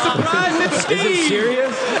 don't be surprised, it's Steve. Is it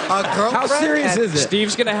serious? How serious is it?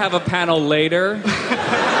 Steve's going to have a panel later.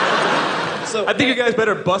 I think you guys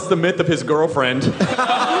better bust the myth of his girlfriend.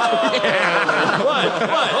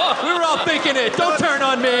 What? We were all thinking it. Don't turn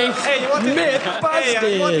on me. Hey, you want to myth busted?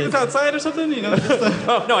 Hey, you want to do this outside or something? You know.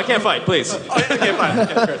 Oh no, I can't fight. Please. Okay, fine.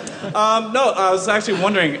 Okay, great. No, I was actually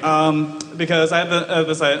wondering because I had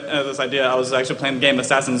this idea. I was actually playing the game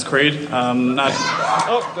Assassin's Creed. There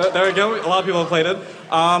we go. A lot of people have played it.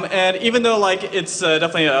 And even though it's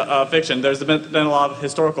definitely a fiction, there's been a lot of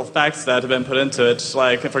historical facts that have been put into it.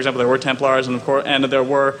 Like, for example, there were Templars, and there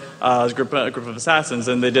were a group of assassins,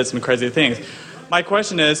 and they did some crazy things. My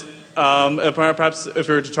question is, perhaps if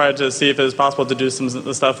we were to try to see if it was possible to do some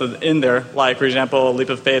stuff in there, like, for example, Leap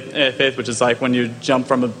of Faith, which is like when you jump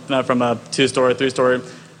from a 2-story, 3-story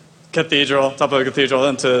top of a cathedral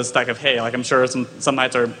into a stack of hay. Like, I'm sure some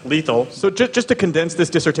nights are lethal. So just to condense this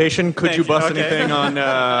dissertation, could you bust anything on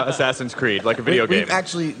Assassin's Creed, like a video game? We've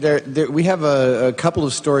actually, we have a couple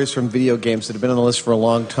of stories from video games that have been on the list for a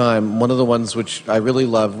long time. One of the ones which I really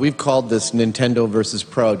love, we've called this Nintendo versus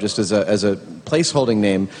Pro, just as a placeholding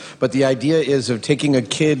name. But the idea is of taking a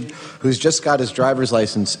kid who's just got his driver's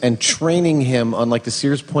license and training him on like the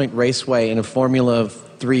Sears Point Raceway in a Formula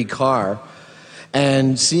 3 car,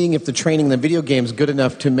 and seeing if the training in the video game is good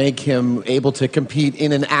enough to make him able to compete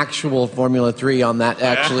in an actual Formula 3 on that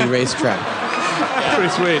actually racetrack. Pretty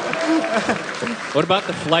sweet. What about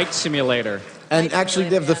the flight simulator? And actually,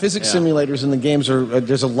 the physics simulators in the games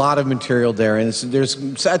there's a lot of material there, and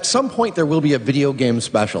there's at some point there will be a video game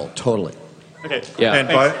special. Totally. Okay. Yeah.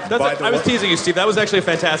 And I was teasing you, Steve. That was actually a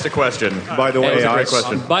fantastic question. By the way, that was a great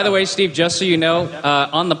question. By the way, Steve, just so you know,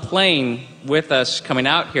 on the plane with us coming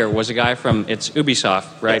out here was a guy from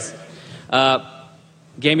Ubisoft, right? Yes.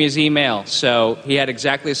 Gave me his email, so he had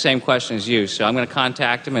exactly the same question as you. So I'm going to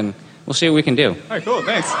contact him, and we'll see what we can do. All right, cool.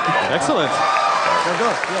 Thanks. Excellent.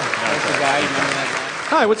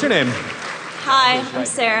 Hi, what's your name? Hi, I'm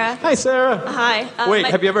Sarah. Hi, Sarah. Hi. Wait,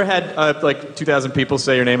 have you ever had like 2,000 people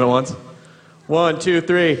say your name at once? 1, 2,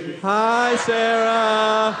 3. Hi,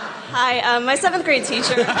 Sarah. Hi, my 7th grade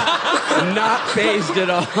teacher. Not phased at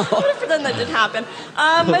all. Pretend that didn't happen.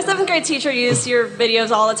 My 7th grade teacher used your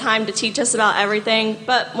videos all the time to teach us about everything.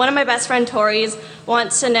 But one of my best friend Tori's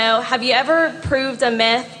wants to know: have you ever proved a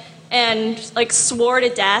myth and like swore to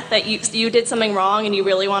death that you did something wrong and you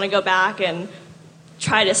really want to go back and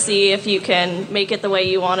try to see if you can make it the way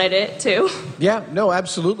you wanted it to? Yeah, no,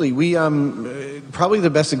 absolutely. We probably the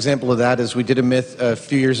best example of that is we did a myth a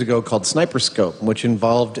few years ago called Sniper Scope, which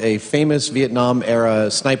involved a famous Vietnam-era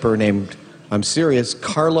sniper named, I'm serious,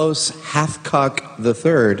 Carlos Hathcock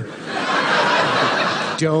III.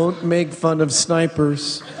 Don't make fun of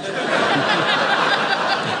snipers.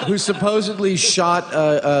 Who supposedly shot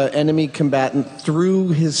an enemy combatant through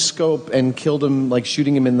his scope and killed him, like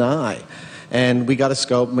shooting him in the eye. And we got a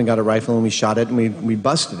scope, and we got a rifle, and we shot it, and we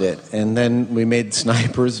busted it. And then we made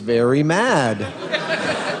snipers very mad.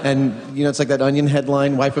 And, you know, it's like that Onion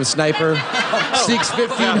headline, wife of sniper seeks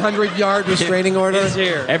 1,500-yard restraining order. It's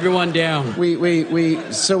here. Everyone down.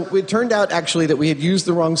 So it turned out, actually, that we had used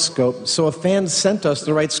the wrong scope, so a fan sent us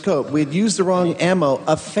the right scope. We had used the wrong ammo.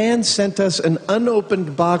 A fan sent us an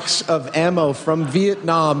unopened box of ammo from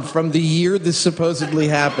Vietnam from the year this supposedly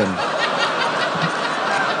happened.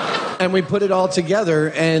 And we put it all together,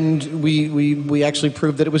 and we actually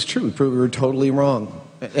proved that it was true. We proved we were totally wrong,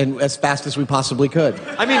 and as fast as we possibly could.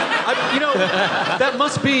 I mean,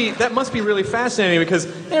 that must be really fascinating because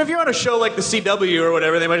if you're on a show like the CW or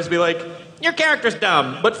whatever, they might just be like, your character's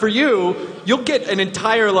dumb. But for you'll get an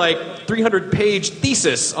entire 300-page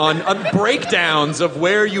thesis on breakdowns of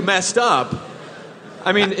where you messed up.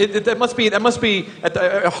 I mean, that must be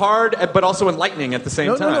hard, but also enlightening at the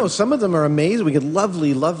same time. No. Some of them are amazing. We get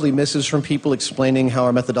lovely, lovely misses from people explaining how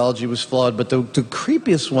our methodology was flawed. But the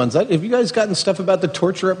creepiest ones, have you guys gotten stuff about the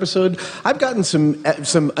torture episode? I've gotten some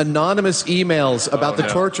anonymous emails about the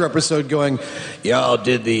torture episode going, y'all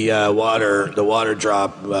did the water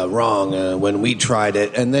drop wrong when we tried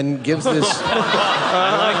it, and then gives this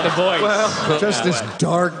I like the voice. just this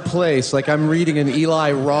dark place, like I'm reading an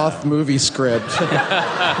Eli Roth movie script. Well,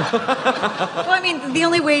 I mean, the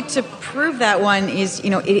only way to prove that one is,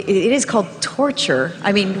 it is called torture.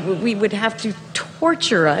 I mean, we would have to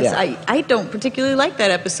torture us. Yeah. I don't particularly like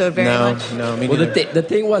that episode very much. No, me Well, neither. the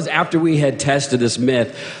thing was, after we had tested this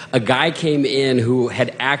myth, a guy came in who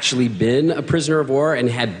had actually been a prisoner of war and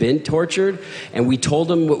had been tortured, and we told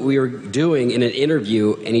him what we were doing in an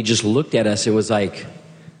interview, and he just looked at us and was like,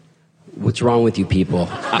 what's wrong with you people?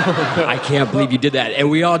 I can't believe you did that. And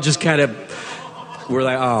we all just kind of... We're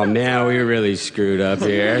like, oh man, we really screwed up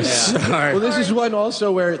here. Yeah. Sorry. Well, this is one also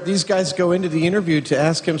where these guys go into the interview to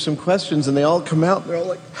ask him some questions, and they all come out, and they're all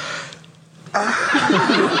like,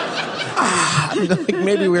 like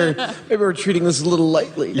maybe we're treating this a little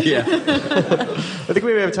lightly. Yeah. I think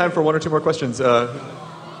we may have time for one or two more questions. I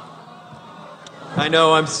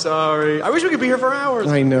know, I'm sorry. I wish we could be here for hours.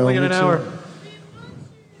 I know. We only got an hour.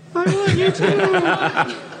 I love you too.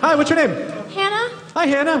 Hi, what's your name? Hannah? Hi,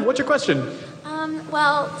 Hannah. What's your question?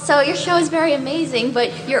 Well, so your show is very amazing,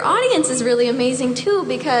 but your audience is really amazing too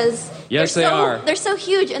because Yes, they are. They're so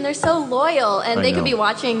huge and they're so loyal, and they could be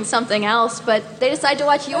watching something else, but they decide to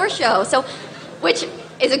watch your show. So, which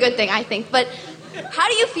is a good thing, I think. But how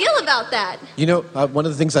do you feel about that? You know, one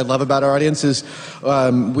of the things I love about our audience is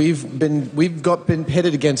we've been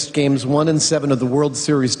pitted against games 1 and 7 of the World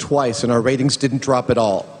Series twice, and our ratings didn't drop at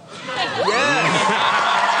all.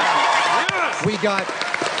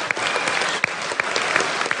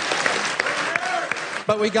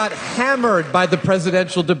 But we got hammered by the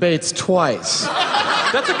presidential debates twice.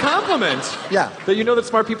 That's a compliment. Yeah. That you know that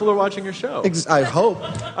smart people are watching your show. I hope.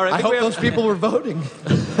 All right, I hope those people were voting. I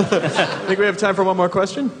think we have time for one more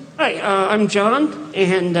question. Hi, I'm John,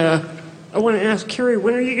 and I want to ask Carrie,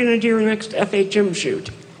 when are you going to do your next FHM shoot?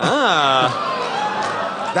 I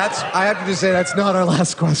have to just say, that's not our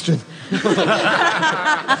last question.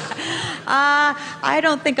 I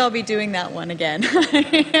don't think I'll be doing that one again.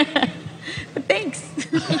 But thanks.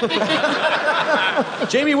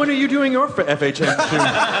 Jamie, when are you doing your FHM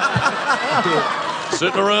shoot?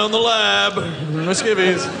 Sitting around the lab, my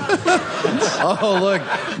skivvies. Oh, look,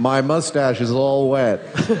 my mustache is all wet.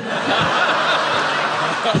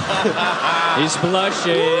 He's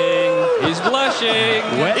blushing. He's blushing.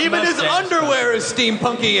 Wet Even his mustache. underwear is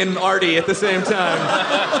steampunky and arty at the same time.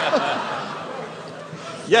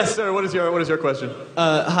 Yes, sir. What is your question?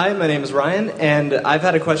 Hi, my name is Ryan, and I've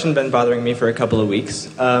had a question been bothering me for a couple of weeks.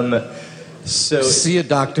 See a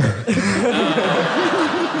doctor.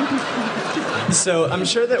 So I'm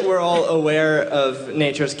sure that we're all aware of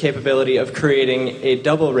nature's capability of creating a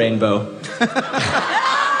double rainbow.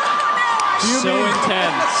 So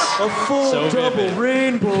intense. A full So double vivid.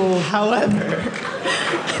 rainbow. However,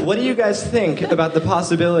 what do you guys think about the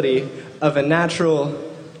possibility of a natural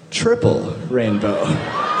triple rainbow?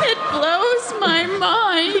 It blows my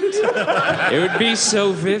mind. It would be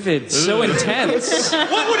so vivid, so intense.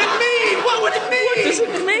 What would it mean? What would it mean? What does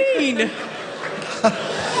it mean?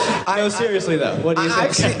 No, seriously though, what do you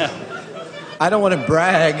think? I don't want to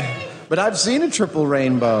brag, but I've seen a triple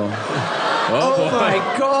rainbow. Oh my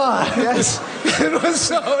God! Yes, it was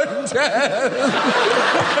so intense.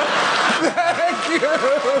 Thank you.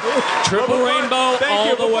 Triple rainbow Thank all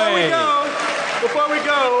you. the way. Before we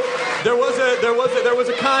go, there was a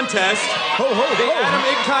contest. The Adam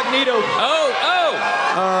Incognito.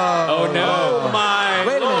 Oh no! Oh my!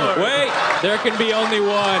 Wait a minute. Wait, there can be only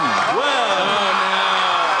one.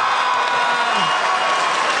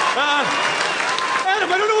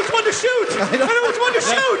 Adam, I don't know which one to shoot. I don't know which one to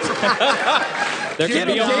shoot. There can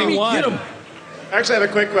be only one. Actually, I have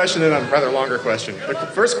a quick question and a rather longer question. The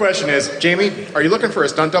first question is, Jamie, are you looking for a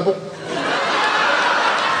stunt double?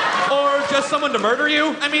 Or just someone to murder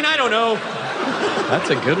you? I mean, I don't know. That's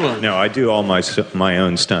a good one. No, I do all my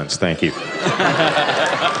own stunts. Thank you.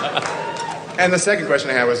 And the second question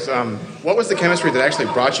I had was, what was the chemistry that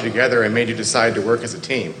actually brought you together and made you decide to work as a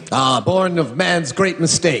team? Born of man's great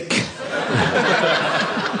mistake.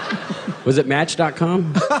 Was it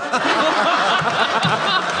Match.com?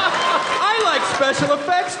 I like special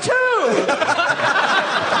effects too.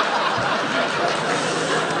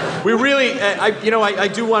 We really, I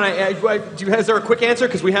do want to. Is there a quick answer?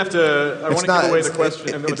 Because we have to. I want to give away the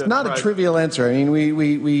question. It's not a trivial answer. I mean,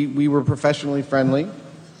 we were professionally friendly.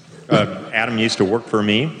 Adam used to work for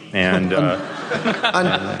me, and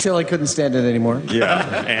until I couldn't stand it anymore.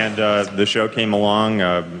 yeah, and the show came along.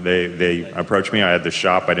 They approached me. I had the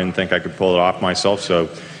shop. I didn't think I could pull it off myself, so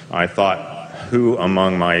I thought, who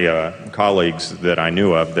among my colleagues that I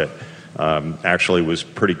knew of that actually was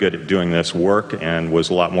pretty good at doing this work and was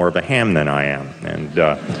a lot more of a ham than I am, and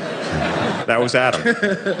that was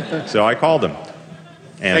Adam. So I called him,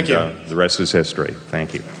 and Thank you. The rest is history.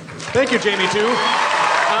 Thank you. Thank you, Jamie, too.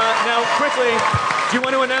 Now, quickly, do you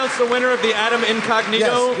want to announce the winner of the Adam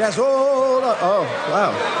Incognito? Yes. Hold on. Oh,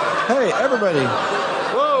 wow. Hey, everybody.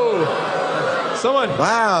 Whoa. Someone.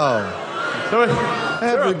 Wow.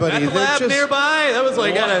 Everybody. Meth lab nearby? That was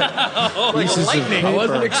like Pieces of lightning. paper. I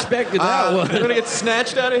wasn't expecting that one. We're going to get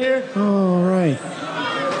snatched out of here? All right.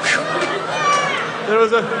 There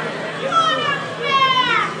was a...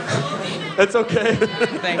 That's okay.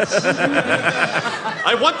 Thanks.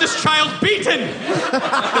 I want this child beaten!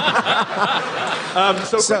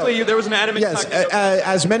 So quickly, there was an Adam Yes, Incognito.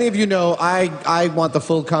 as many of you know, I want the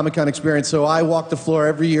full Comic-Con experience, so I walk the floor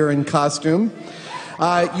every year in costume.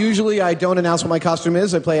 Usually I don't announce what my costume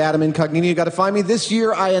is. I play Adam Incognito. You got to find me. This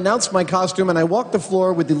year I announced my costume and I walked the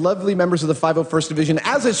floor with the lovely members of the 501st Division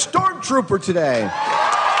as a stormtrooper today.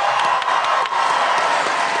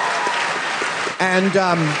 And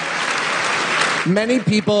many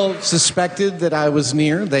people suspected that I was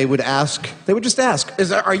near. They would just ask,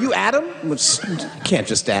 are you Adam? Which you can't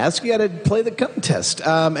just ask. You got to play the contest.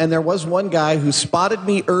 And there was one guy who spotted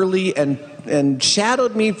me early and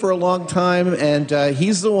shadowed me for a long time, and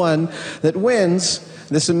he's the one that wins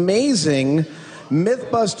this amazing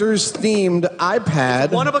Mythbusters themed iPad.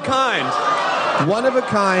 One of a kind. One of a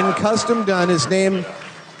kind, custom done. His name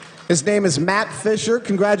is Matt Fisher.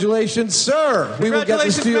 Congratulations, sir. We will get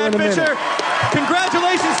this to you in a minute.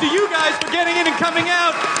 Congratulations to you guys for getting in and coming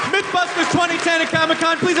out. Mythbusters 2010 at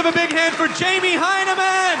Comic-Con. Please have a big hand for Jamie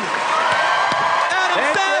Heineman, Adam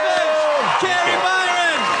Savage, Carrie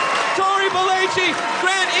Byron, Tori Belleci,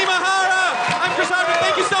 Grant Imahara. I'm Chris Hardwick.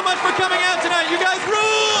 Thank you so much for coming out tonight. You guys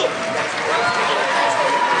rule!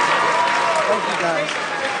 Thank you, guys.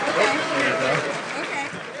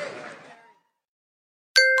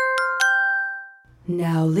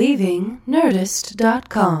 Now leaving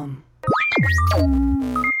Nerdist.com.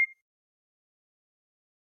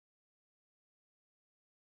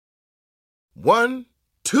 One,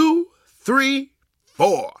 two, 3,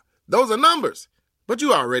 4. Those are numbers. But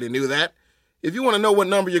you already knew that. If you want to know what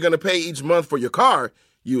number you're going to pay each month for your car,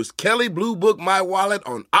 use Kelley Blue Book My Wallet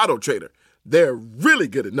on AutoTrader. They're really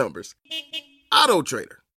good at numbers. AutoTrader.